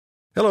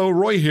Hello,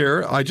 Roy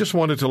here. I just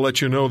wanted to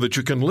let you know that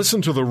you can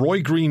listen to The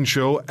Roy Green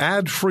Show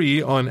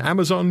ad-free on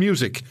Amazon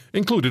Music,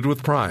 included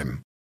with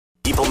Prime.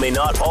 People may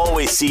not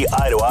always see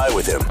eye to eye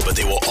with him, but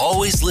they will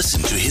always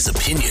listen to his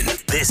opinion.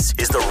 This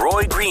is The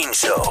Roy Green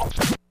Show.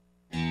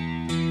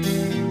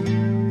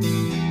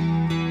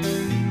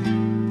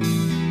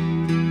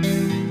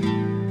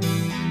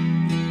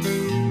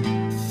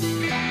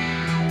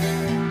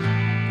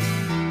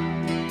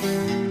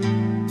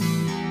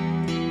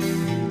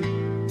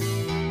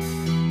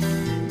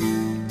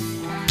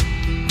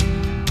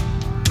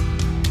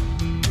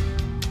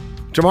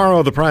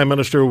 Tomorrow, the Prime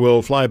Minister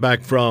will fly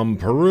back from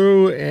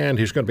Peru, and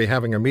he's going to be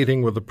having a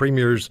meeting with the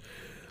premiers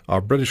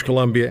of British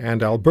Columbia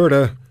and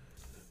Alberta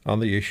on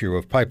the issue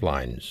of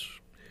pipelines.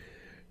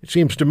 It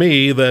seems to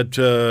me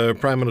that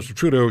Prime Minister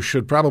Trudeau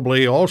should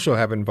probably also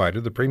have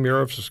invited the Premier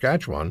of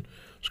Saskatchewan,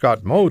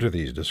 Scott Moe, to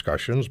these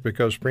discussions,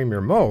 because Premier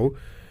Moe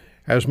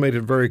has made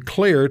it very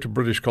clear to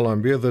British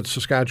Columbia that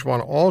Saskatchewan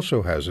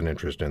also has an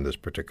interest in this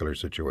particular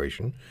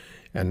situation,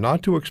 and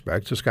not to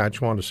expect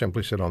Saskatchewan to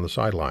simply sit on the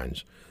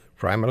sidelines.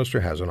 Prime Minister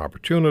has an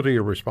opportunity,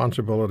 a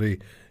responsibility,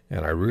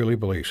 and I really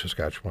believe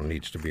Saskatchewan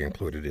needs to be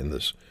included in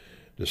this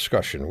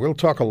discussion. We'll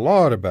talk a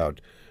lot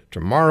about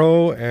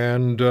tomorrow,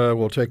 and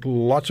we'll take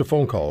lots of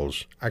phone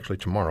calls, actually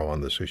tomorrow, on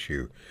this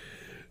issue.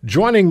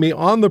 Joining me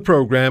on the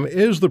program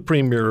is the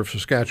Premier of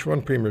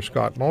Saskatchewan, Premier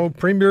Scott Moe.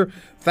 Premier,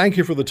 thank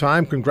you for the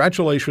time.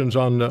 Congratulations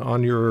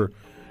on your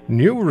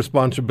new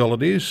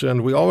responsibilities,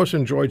 and we always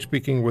enjoyed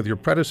speaking with your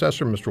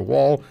predecessor, Mr.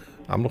 Wall.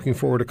 I'm looking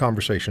forward to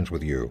conversations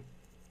with you.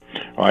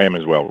 I am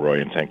as well,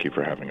 Roy, and thank you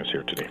for having us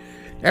here today.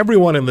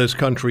 Everyone in this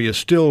country is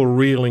still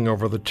reeling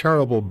over the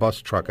terrible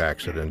bus truck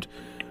accident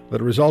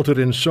that resulted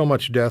in so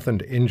much death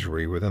and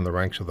injury within the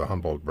ranks of the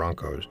Humboldt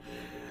Broncos.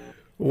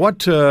 What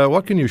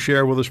can you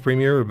share with us,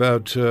 Premier,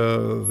 about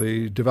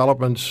the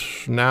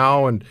developments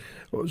now? And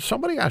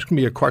somebody asked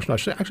me a question.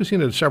 I've actually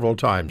seen it several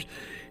times.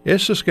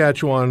 Does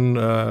Saskatchewan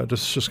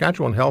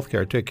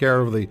Healthcare take care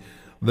of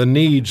the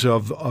needs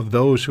of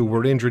those who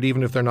were injured,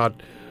 even if they're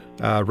not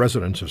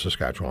residents of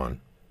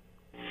Saskatchewan?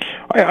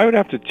 I would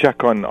have to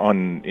check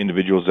on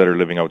individuals that are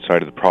living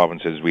outside of the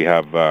provinces. We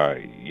have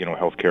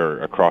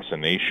healthcare across the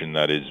nation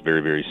that is very,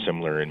 very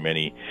similar in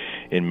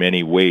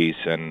many ways,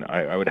 and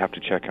I would have to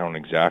check on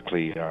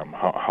exactly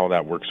how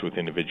that works with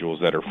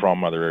individuals that are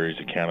from other areas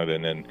of Canada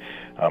and then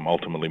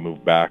ultimately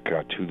move back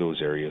to those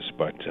areas.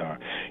 But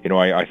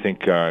I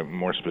think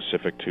more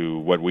specific to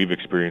what we've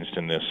experienced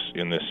in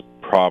this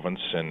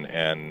province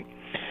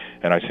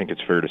and I think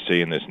it's fair to say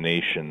in this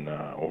nation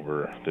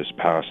over this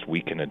past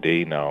week and a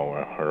day now,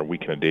 or a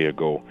week and a day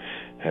ago,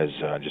 has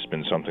just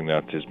been something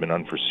that has been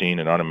unforeseen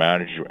and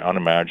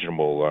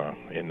unimaginable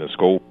in the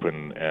scope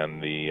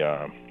and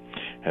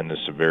the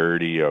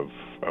severity of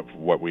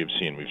what we have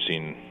seen. We've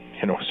seen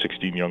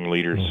 16 young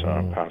leaders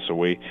pass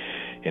away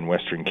in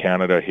Western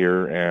Canada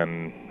here,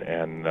 and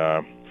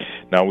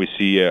now we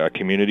see a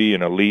community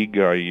and a league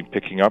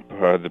picking up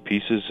the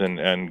pieces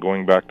and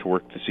going back to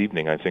work this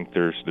evening. I think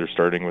they're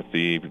starting with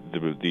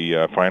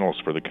the finals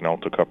for the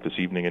Canalta Cup this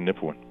evening in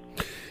Nipawin.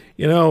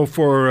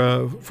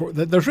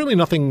 There's really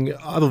nothing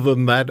other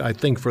than that, I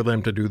think, for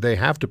them to do. They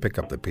have to pick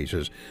up the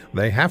pieces.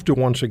 They have to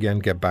once again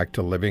get back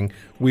to living.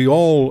 We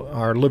all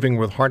are living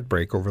with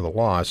heartbreak over the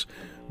loss,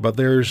 but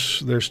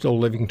there's still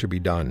living to be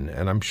done.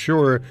 And I'm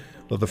sure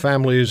that the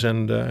families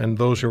and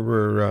those who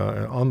were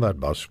on that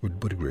bus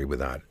would agree with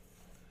that.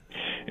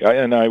 Yeah,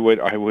 and I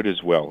would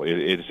as well.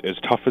 It's as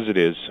tough as it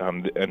is,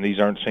 and these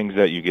aren't things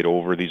that you get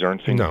over. These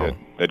aren't things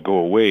that go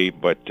away,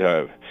 but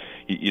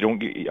you don't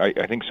get,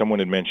 I think someone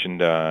had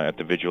mentioned at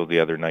the vigil the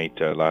other night,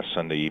 last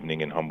Sunday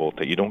evening in Humboldt,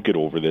 that you don't get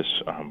over this,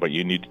 but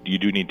you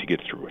do need to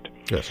get through it.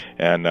 Yes.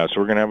 And so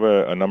we're going to have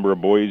a number of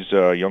boys,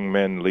 young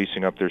men,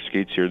 lacing up their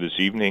skates here this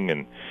evening,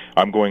 and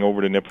I'm going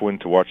over to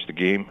Nipawin to watch the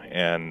game,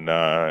 and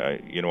I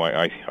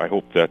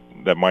hope that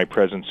my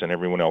presence and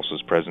everyone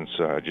else's presence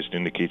just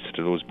indicates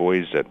to those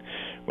boys that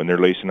when they're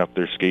lacing up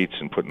their skates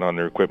and putting on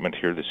their equipment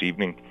here this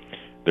evening,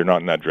 they're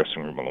not in that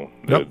dressing room alone.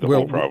 The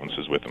whole province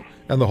is with them.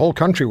 And the whole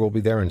country will be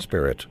there in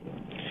spirit.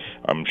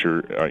 I'm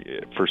sure,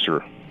 for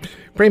sure.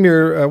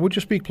 Premier, would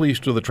you speak,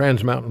 please, to the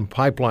Trans Mountain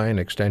Pipeline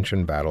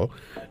extension battle?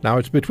 Now,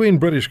 it's between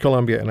British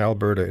Columbia and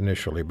Alberta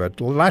initially, but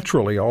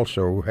laterally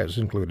also has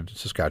included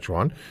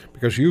Saskatchewan,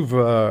 because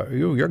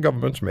your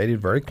government's made it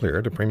very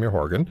clear to Premier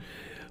Horgan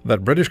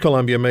that British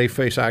Columbia may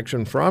face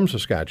action from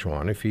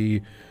Saskatchewan if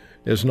he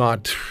is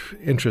not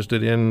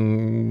interested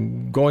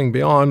in going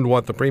beyond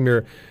what the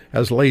Premier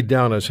has laid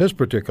down as his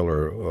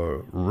particular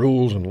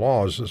rules and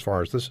laws as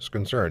far as this is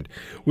concerned.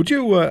 Would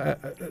you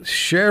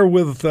share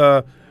with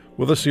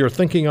us your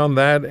thinking on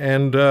that?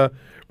 And,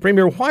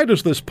 Premier, why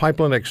does this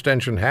pipeline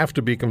extension have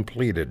to be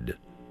completed?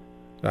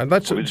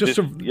 That's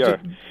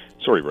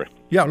Sorry, Ray.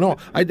 Yeah, no,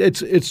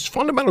 it's a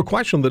fundamental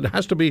question that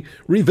has to be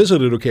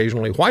revisited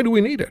occasionally. Why do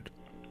we need it?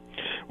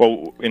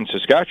 Well, in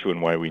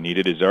Saskatchewan, why we need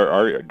it is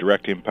our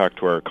direct impact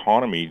to our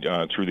economy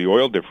through the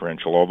oil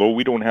differential. Although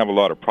we don't have a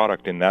lot of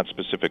product in that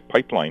specific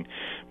pipeline,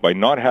 by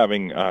not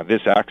having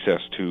this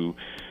access to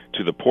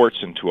to the ports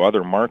and to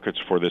other markets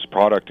for this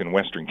product in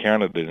Western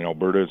Canada, in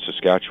Alberta,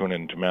 Saskatchewan,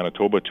 and to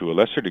Manitoba to a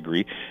lesser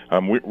degree,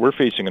 we're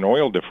facing an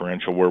oil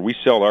differential where we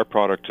sell our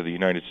product to the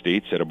United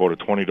States at about a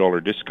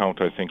 $20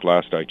 discount, I think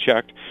last I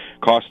checked,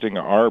 costing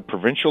our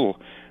provincial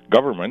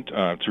government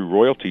through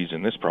royalties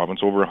in this province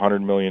over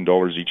 $100 million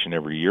each and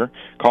every year,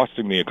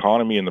 costing the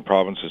economy in the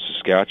province of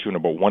Saskatchewan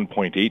about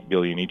 $1.8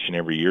 billion each and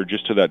every year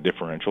just to that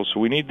differential. So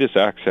we need this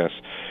access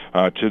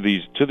to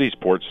these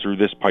ports through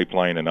this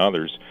pipeline and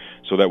others,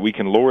 so that we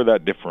can lower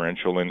that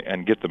differential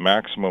and get the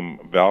maximum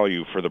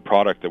value for the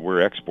product that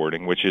we're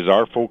exporting, which is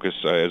our focus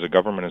as a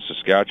government in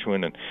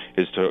Saskatchewan, and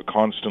is to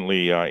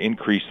constantly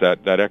increase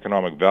that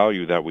economic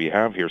value that we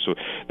have here. So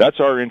that's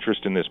our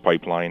interest in this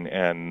pipeline,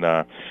 and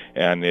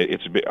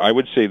I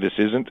would say this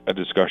isn't a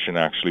discussion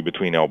actually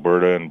between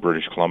Alberta and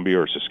British Columbia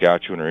or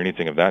Saskatchewan or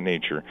anything of that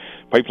nature.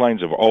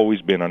 Pipelines have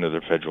always been under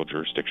the federal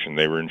jurisdiction.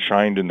 They were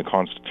enshrined in the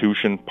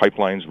Constitution,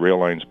 pipelines, rail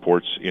lines,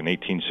 ports in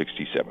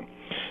 1867.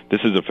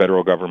 This is a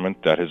federal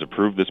government that has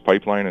approved this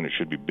pipeline, and it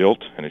should be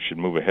built, and it should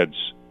move ahead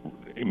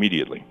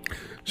immediately.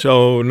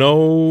 So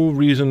no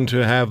reason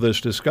to have this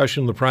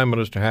discussion. The Prime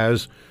Minister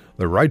has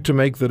the right to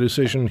make the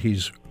decision.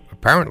 He's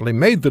apparently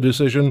made the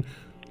decision,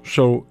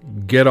 so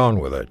get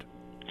on with it.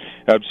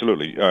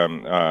 Absolutely.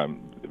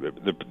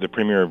 The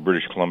Premier of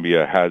British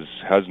Columbia has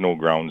no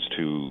grounds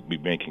to be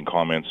making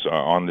comments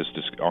on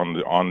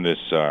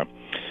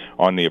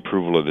the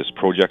approval of this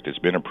project. It's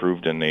been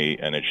approved, and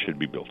it should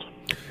be built.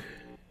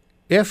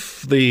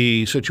 If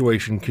the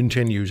situation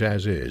continues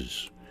as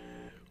is,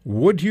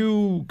 would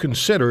you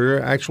consider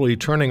actually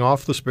turning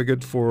off the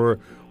spigot for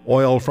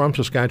oil from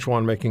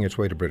Saskatchewan making its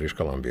way to British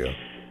Columbia?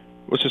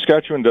 Well,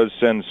 Saskatchewan does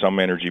send some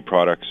energy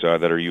products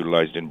that are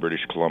utilized in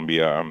British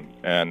Columbia,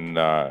 and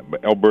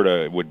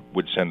Alberta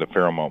would send a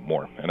fair amount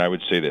more. And I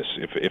would say this,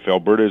 if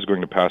Alberta is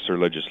going to pass their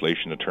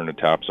legislation to turn the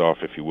taps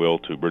off, if you will,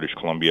 to British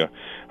Columbia,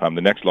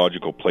 the next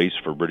logical place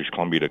for British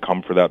Columbia to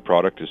come for that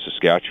product is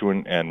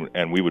Saskatchewan,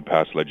 and we would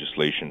pass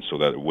legislation so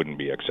that it wouldn't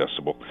be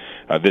accessible.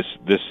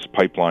 This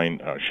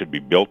pipeline should be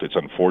built. It's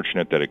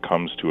unfortunate that it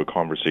comes to a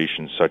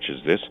conversation such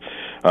as this.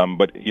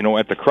 But,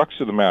 at the crux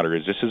of the matter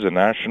is this is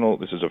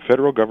a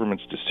federal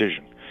government's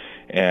decision,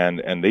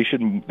 and they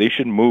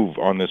should move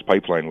on this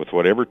pipeline with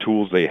whatever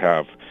tools they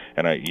have.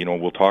 And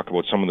we'll talk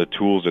about some of the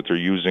tools that they're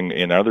using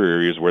in other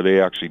areas where they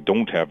actually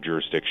don't have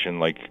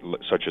jurisdiction,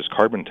 such as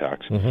carbon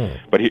tax. Mm-hmm.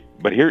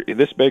 But here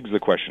this begs the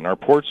question: our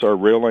ports, our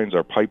rail lines,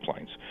 our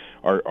pipelines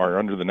are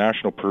under the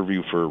national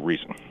purview for a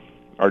reason.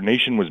 Our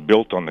nation was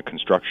built on the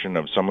construction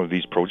of some of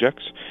these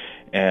projects,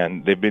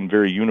 and they've been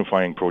very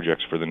unifying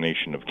projects for the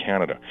nation of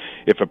Canada.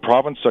 If a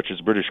province such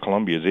as British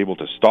Columbia is able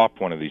to stop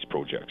one of these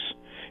projects,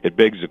 it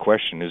begs the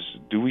question: is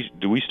do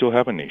we still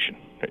have a nation?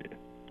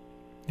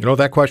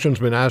 That question's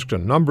been asked a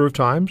number of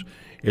times.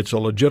 It's a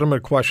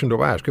legitimate question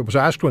to ask. It was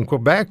asked when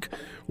Quebec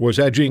was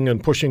edging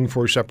and pushing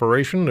for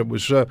separation. It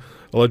was a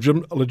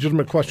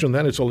legitimate question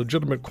then. It's a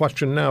legitimate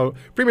question now.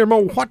 Premier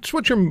Moe,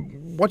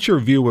 what's your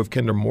view of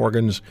Kinder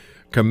Morgan's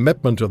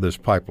commitment to this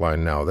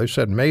pipeline now? They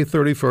said May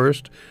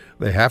 31st.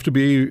 They have to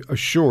be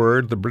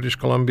assured that British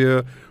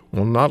Columbia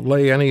will not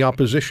lay any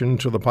opposition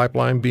to the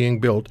pipeline being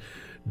built.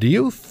 Do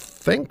you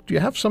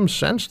have some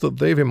sense that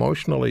they've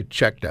emotionally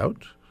checked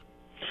out?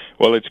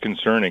 Well, it's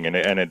concerning, and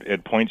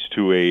it points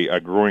to a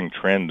growing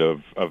trend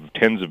of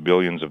tens of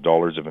billions of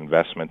dollars of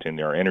investment in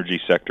our energy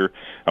sector,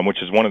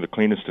 which is one of the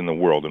cleanest in the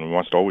world, and we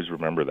must always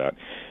remember that.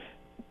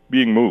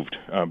 Being moved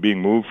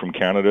from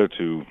Canada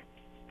to,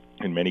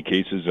 in many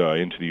cases,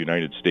 into the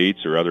United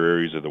States or other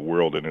areas of the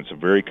world, and it's a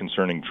very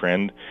concerning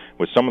trend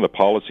with some of the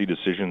policy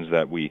decisions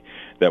that we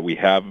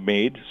have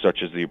made,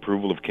 such as the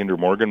approval of Kinder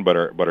Morgan, but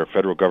our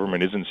federal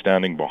government isn't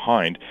standing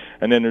behind.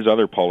 And then there's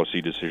other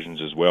policy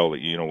decisions as well,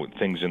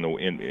 things in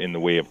the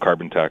way of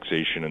carbon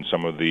taxation and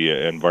some of the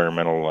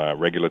environmental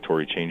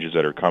regulatory changes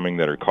that are coming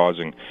that are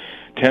causing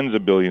tens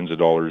of billions of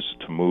dollars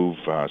to move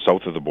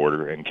south of the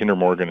border. And Kinder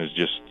Morgan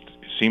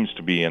seems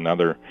to be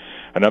another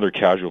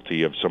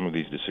casualty of some of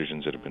these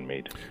decisions that have been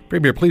made.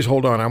 Premier, please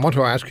hold on. I want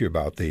to ask you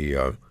about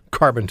the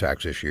carbon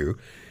tax issue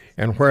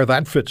and where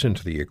that fits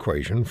into the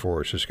equation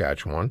for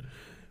Saskatchewan.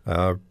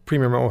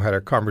 Premier Moe had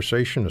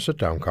a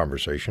sit-down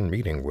conversation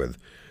meeting with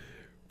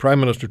Prime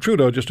Minister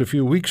Trudeau just a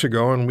few weeks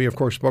ago, and we, of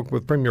course, spoke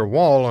with Premier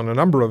Wall on a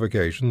number of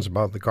occasions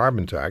about the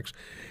carbon tax.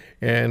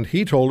 And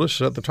he told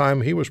us at the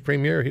time he was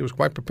Premier, he was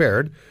quite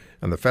prepared,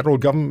 and the federal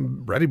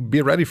government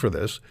be ready for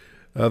this.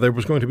 There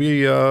was going to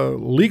be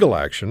legal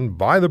action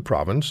by the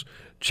province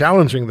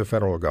challenging the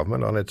federal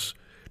government on its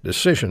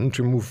decision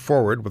to move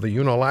forward with a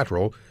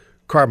unilateral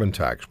carbon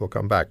tax. We'll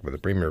come back with the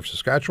Premier of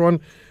Saskatchewan,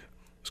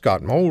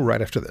 Scott Moe,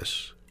 right after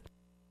this.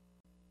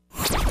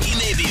 He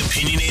may be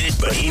opinionated,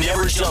 but he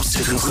never jumps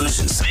to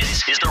conclusions.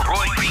 This is the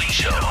Roy Green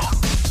Show.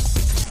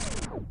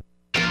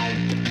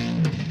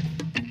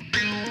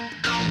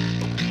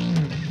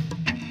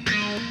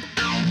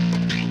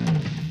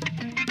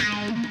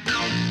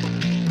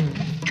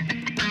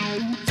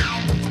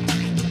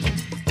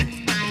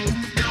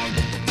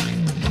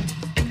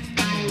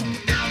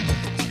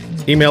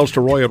 Emails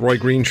to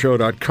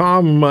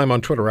roy@roygreenshow.com. I'm on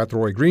Twitter at The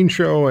Roy Green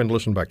Show, and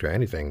listen back to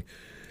anything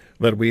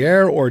that we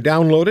air or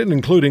download it,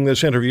 including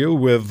this interview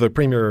with the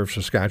Premier of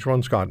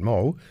Saskatchewan, Scott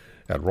Moe,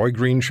 at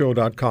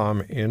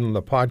roygreenshow.com in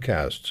the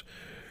podcasts.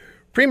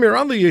 Premier,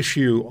 on the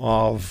issue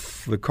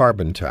of the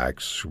carbon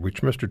tax,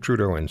 which Mr.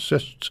 Trudeau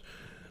insists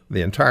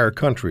the entire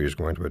country is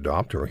going to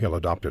adopt, or he'll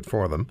adopt it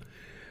for them,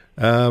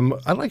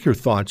 I'd like your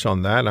thoughts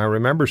on that. And I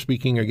remember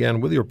speaking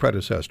again with your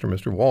predecessor,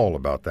 Mr. Wall,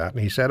 about that.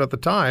 And he said at the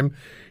time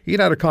he'd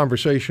had a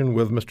conversation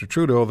with Mr.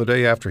 Trudeau the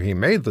day after he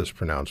made this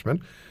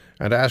pronouncement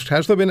and asked,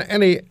 has there been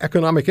any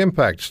economic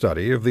impact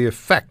study of the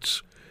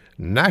effects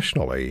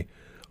nationally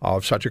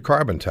of such a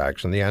carbon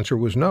tax? And the answer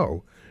was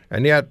no.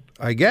 And yet,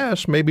 I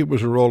guess, maybe it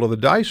was a roll of the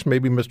dice.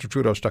 Maybe Mr.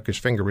 Trudeau stuck his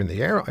finger in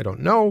the air. I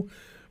don't know.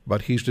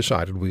 But he's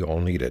decided we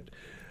all need it.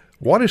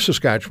 What is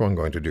Saskatchewan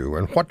going to do?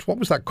 And what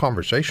was that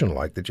conversation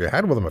like that you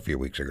had with him a few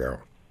weeks ago?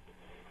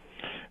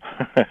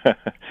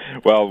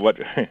 Well,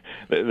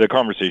 the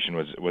conversation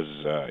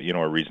was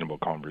a reasonable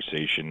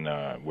conversation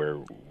where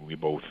we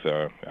both,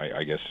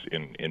 I guess,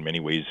 in many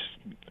ways,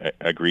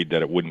 agreed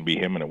that it wouldn't be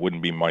him and it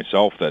wouldn't be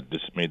myself that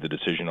made the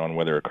decision on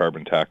whether a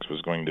carbon tax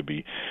was going to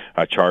be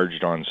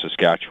charged on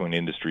Saskatchewan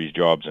industries,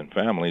 jobs, and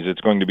families.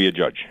 It's going to be a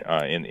judge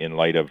in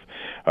light of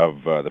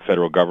the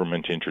federal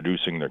government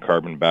introducing their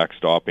carbon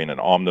backstop in an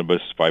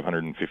omnibus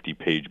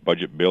 550-page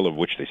budget bill, of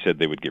which they said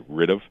they would get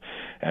rid of,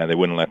 and they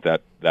wouldn't let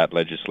that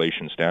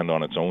legislation stand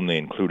on its own. They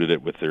included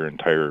it with their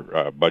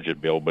entire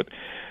budget bill,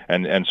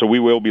 and so we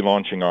will be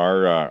launching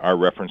our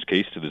reference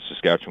case to the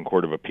Saskatchewan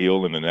Court of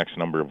Appeal in the next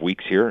number of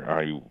weeks here.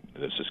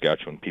 The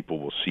Saskatchewan people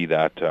will see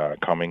that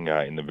coming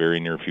in the very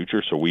near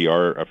future. So we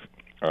are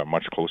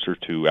much closer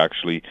to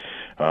actually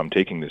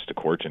taking this to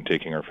court and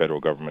taking our federal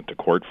government to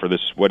court for this,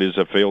 what is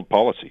a failed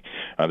policy.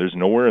 There's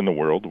nowhere in the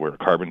world where a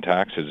carbon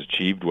tax has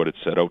achieved what it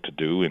set out to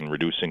do in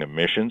reducing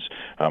emissions.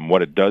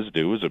 What it does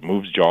do is it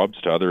moves jobs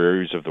to other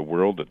areas of the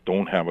world that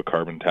don't have a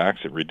carbon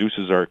tax. It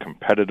reduces our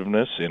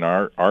competitiveness in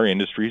our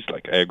industries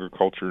like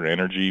agriculture,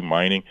 energy,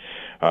 mining,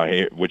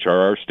 which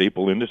are our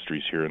staple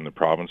industries here in the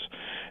province.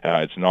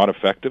 It's not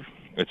effective.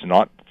 It's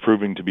not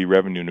proving to be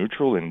revenue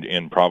neutral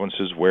in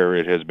provinces where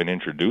it has been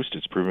introduced.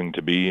 It's proving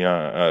to be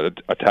a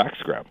tax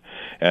grab.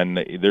 And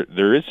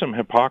there is some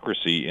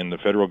hypocrisy in the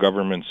federal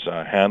government's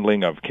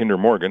handling of Kinder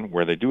Morgan,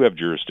 where they do have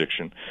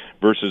jurisdiction,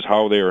 versus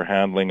how they are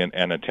handling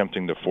and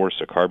attempting to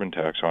force a carbon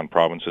tax on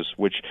provinces,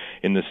 which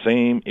in the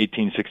same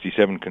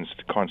 1867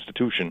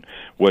 Constitution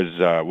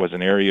was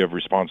an area of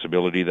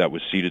responsibility that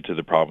was ceded to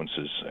the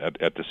provinces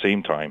at the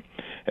same time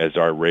as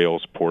our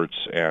rails, ports,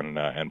 and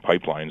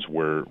pipelines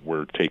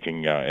were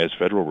taking as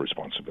federal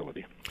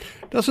responsibility.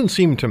 Doesn't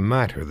seem to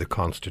matter, the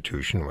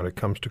Constitution, when it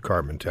comes to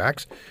carbon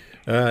tax.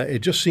 It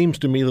just seems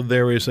to me that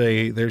there's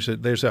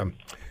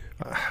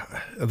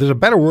a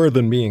better word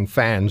than being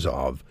fans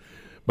of,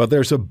 but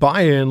there's a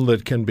buy-in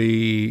that can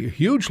be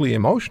hugely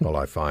emotional,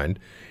 I find,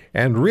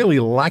 and really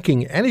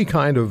lacking any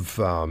kind of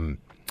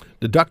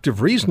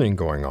deductive reasoning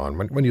going on.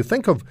 When you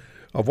think of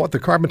what the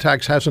carbon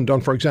tax hasn't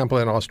done, for example,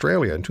 in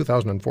Australia in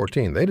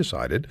 2014, they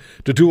decided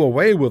to do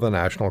away with a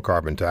national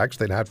carbon tax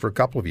they'd had for a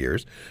couple of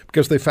years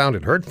because they found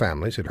it hurt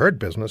families, it hurt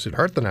business, it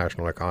hurt the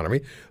national economy.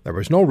 There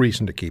was no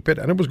reason to keep it,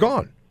 and it was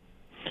gone.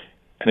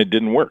 And it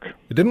didn't work.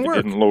 It didn't work.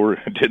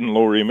 It didn't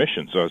lower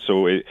emissions.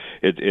 So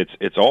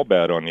it's all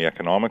bad on the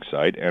economic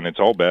side, and it's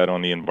all bad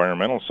on the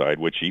environmental side,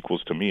 which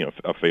equals to me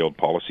a failed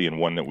policy and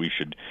one that we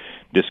should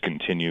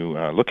discontinue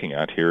looking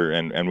at here,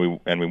 and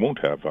we won't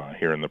have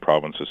here in the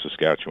province of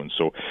Saskatchewan.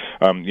 So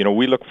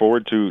we look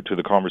forward to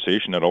the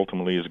conversation that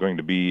ultimately is going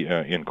to be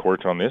in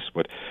court on this.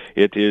 But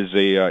it's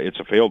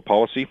a failed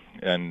policy,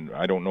 and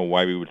I don't know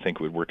why we would think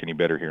it would work any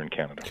better here in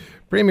Canada.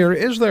 Premier,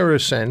 is there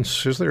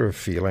a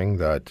feeling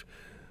that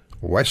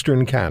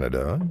Western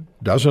Canada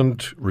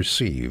doesn't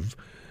receive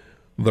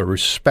the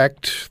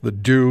respect, the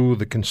due,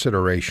 the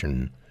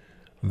consideration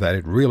that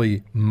it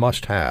really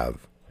must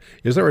have?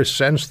 Is there a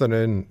sense that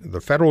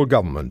the federal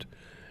government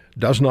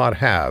does not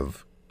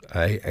have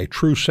a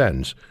true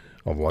sense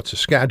of what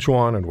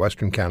Saskatchewan and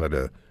Western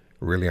Canada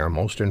really are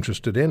most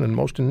interested in and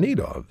most in need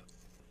of?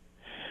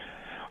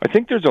 I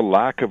think there's a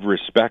lack of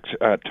respect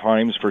at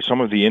times for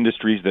some of the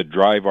industries that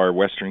drive our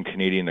Western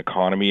Canadian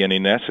economy and,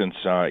 in essence,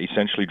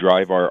 essentially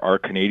drive our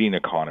Canadian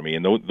economy.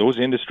 And those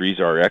industries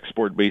are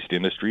export-based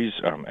industries,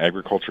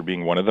 agriculture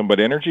being one of them,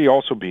 but energy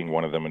also being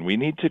one of them. And we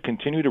need to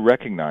continue to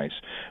recognize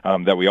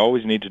that we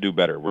always need to do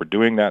better. We're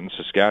doing that in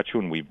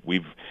Saskatchewan.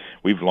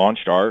 We've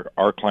launched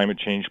our climate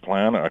change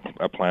plan,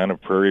 a plan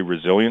of prairie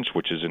resilience,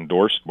 which is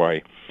endorsed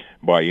by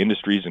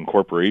industries and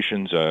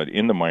corporations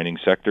in the mining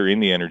sector, in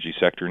the energy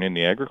sector, and in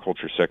the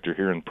agriculture sector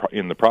here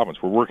in the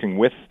province. We're working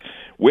with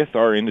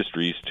our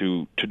industries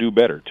to do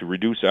better, to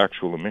reduce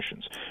actual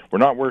emissions. We're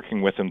not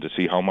working with them to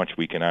see how much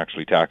we can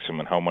actually tax them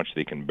and how much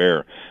they can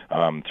bear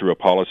through a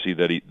policy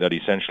that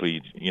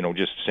essentially,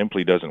 just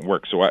simply doesn't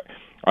work. So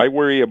I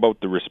worry about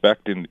the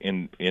respect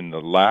in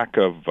the lack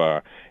of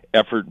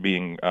effort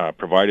being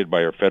provided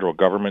by our federal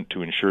government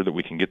to ensure that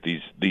we can get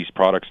these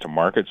products to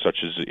market,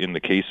 such as in the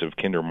case of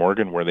Kinder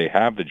Morgan, where they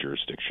have the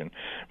jurisdiction,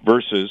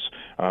 versus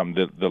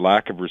the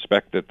lack of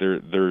respect that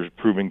they're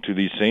proving to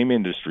these same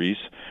industries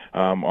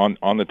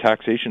on the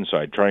taxation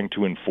side, trying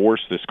to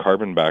enforce this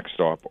carbon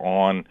backstop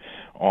on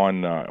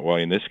well,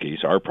 in this case,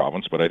 our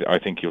province, but I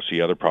think you'll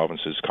see other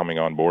provinces coming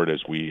on board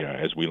as we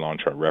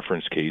launch our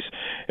reference case,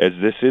 as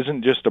this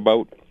isn't just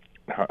about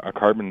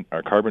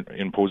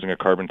imposing a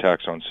carbon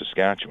tax on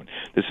Saskatchewan.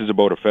 This is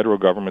about a federal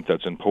government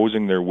that's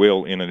imposing their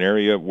will in an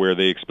area where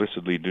they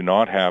explicitly do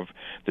not have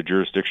the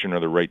jurisdiction or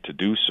the right to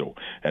do so.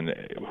 And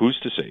who's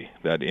to say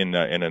that in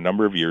a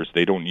number of years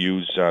they don't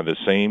use the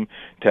same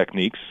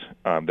techniques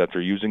that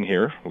they're using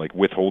here, like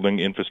withholding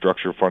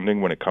infrastructure funding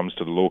when it comes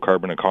to the Low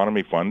Carbon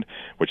Economy Fund,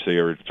 which they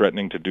are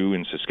threatening to do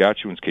in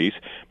Saskatchewan's case,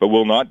 but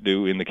will not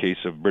do in the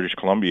case of British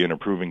Columbia in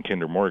approving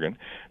Kinder Morgan.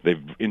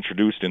 They've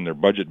introduced in their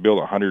budget bill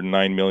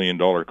 $109 million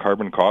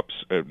carbon cops,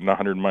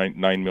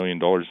 $109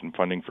 million in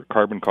funding for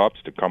carbon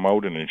cops to come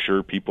out and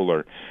ensure people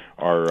are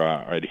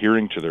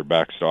adhering to their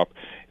backstop.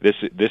 This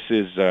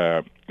is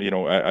a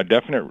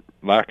definite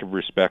lack of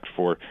respect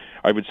for,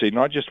 I would say,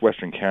 not just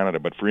Western Canada,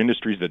 but for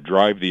industries that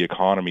drive the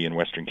economy in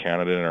Western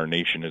Canada and our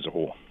nation as a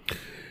whole.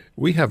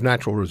 We have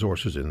natural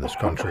resources in this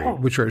country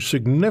which are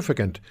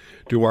significant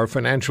to our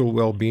financial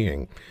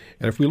well-being,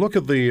 and if we look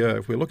at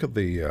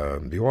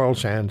the oil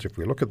sands, if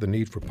we look at the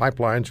need for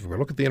pipelines, if we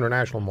look at the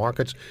international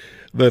markets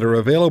that are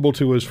available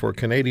to us for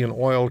Canadian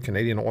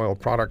oil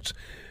products,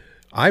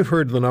 I've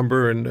heard the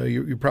number, and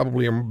you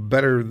probably are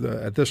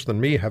better at this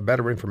than me, have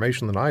better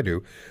information than I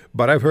do,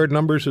 but I've heard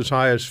numbers as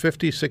high as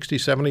 $50, $60,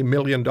 $70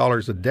 million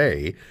a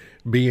day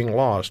being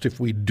lost if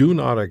we do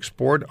not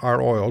export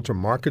our oil to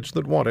markets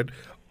that want it,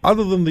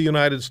 other than the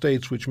United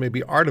States, which may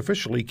be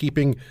artificially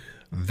keeping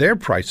their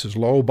prices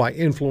low by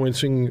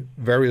influencing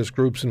various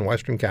groups in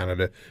Western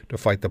Canada to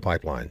fight the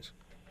pipelines.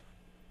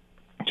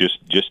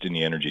 Just in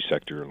the energy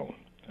sector alone.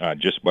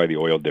 Just by the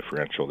oil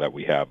differential that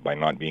we have by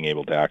not being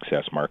able to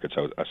access markets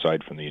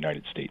aside from the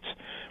United States.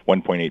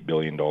 $1.8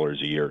 billion a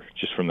year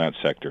just from that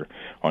sector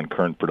on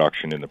current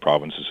production in the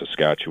province of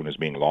Saskatchewan is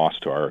being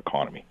lost to our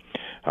economy.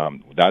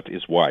 That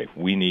is why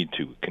we need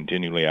to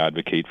continually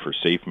advocate for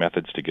safe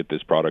methods to get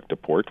this product to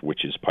port,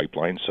 which is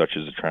pipelines such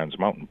as the Trans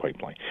Mountain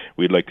Pipeline.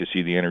 We'd like to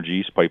see the Energy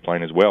East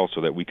Pipeline as well,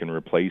 so that we can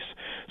replace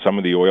some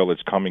of the oil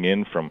that's coming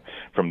in from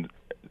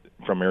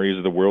areas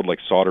of the world like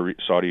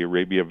Saudi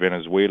Arabia,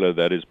 Venezuela,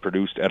 that is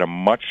produced at a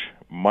much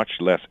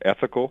less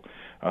ethical,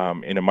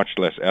 in a much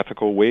less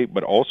ethical way,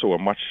 but also a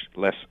much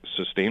less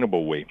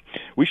sustainable way.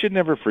 We should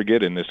never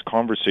forget in this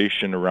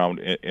conversation around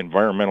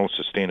environmental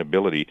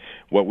sustainability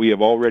what we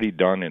have already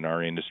done in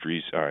our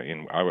industries.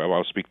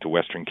 I'll speak to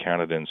Western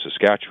Canada and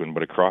Saskatchewan,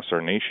 but across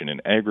our nation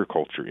in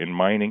agriculture, in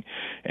mining,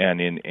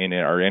 and in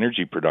our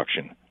energy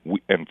production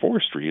and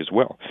forestry as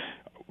well.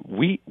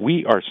 We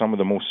produce some of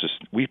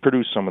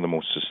the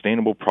most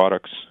sustainable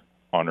products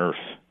on earth,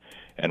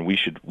 and we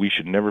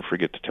should never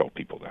forget to tell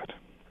people that.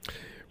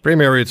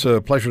 Premier, it's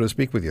a pleasure to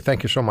speak with you.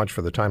 Thank you so much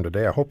for the time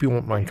today. I hope you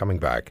won't mind coming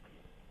back.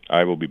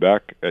 I will be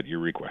back at your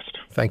request.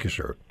 Thank you,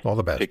 sir. All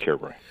the best. Take care,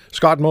 Roy.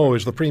 Scott Moe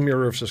is the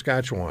Premier of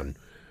Saskatchewan,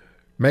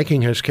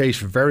 making his case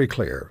very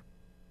clear,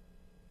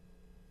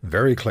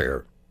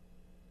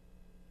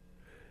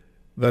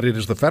 that it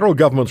is the federal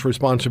government's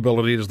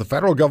responsibility, it is the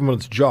federal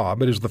government's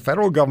job, it is the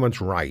federal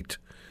government's right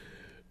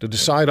to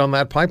decide on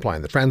that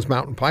pipeline, the Trans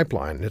Mountain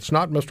Pipeline. It's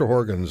not Mr.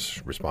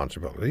 Horgan's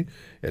responsibility.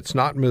 It's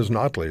not Ms.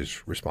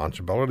 Notley's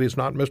responsibility. It's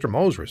not Mr.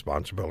 Moe's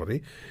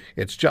responsibility.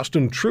 It's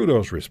Justin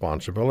Trudeau's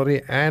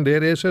responsibility, and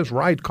it is his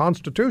right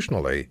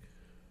constitutionally.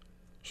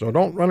 So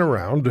don't run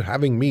around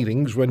having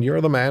meetings when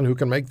you're the man who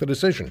can make the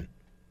decision.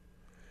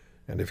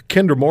 And if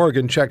Kinder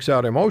Morgan checks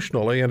out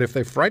emotionally, and if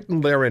they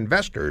frighten their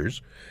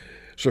investors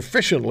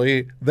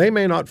sufficiently, they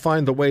may not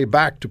find the way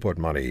back to put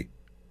money,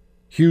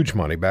 huge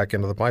money, back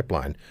into the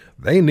pipeline.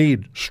 They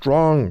need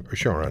strong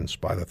assurance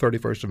by the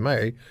 31st of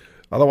May,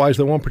 otherwise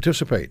they won't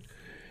participate.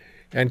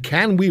 And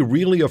can we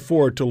really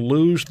afford to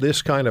lose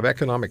this kind of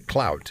economic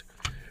clout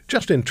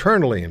just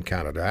internally in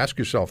Canada? Ask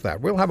yourself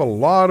that. We'll have a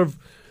lot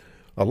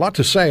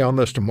to say on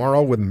this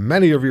tomorrow with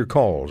many of your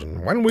calls.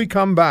 And when we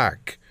come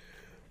back,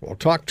 we'll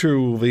talk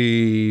to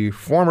the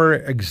former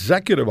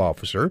executive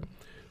officer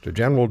to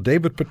General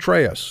David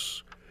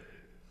Petraeus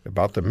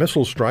about the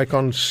missile strike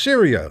on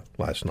Syria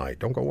last night.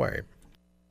 Don't go away.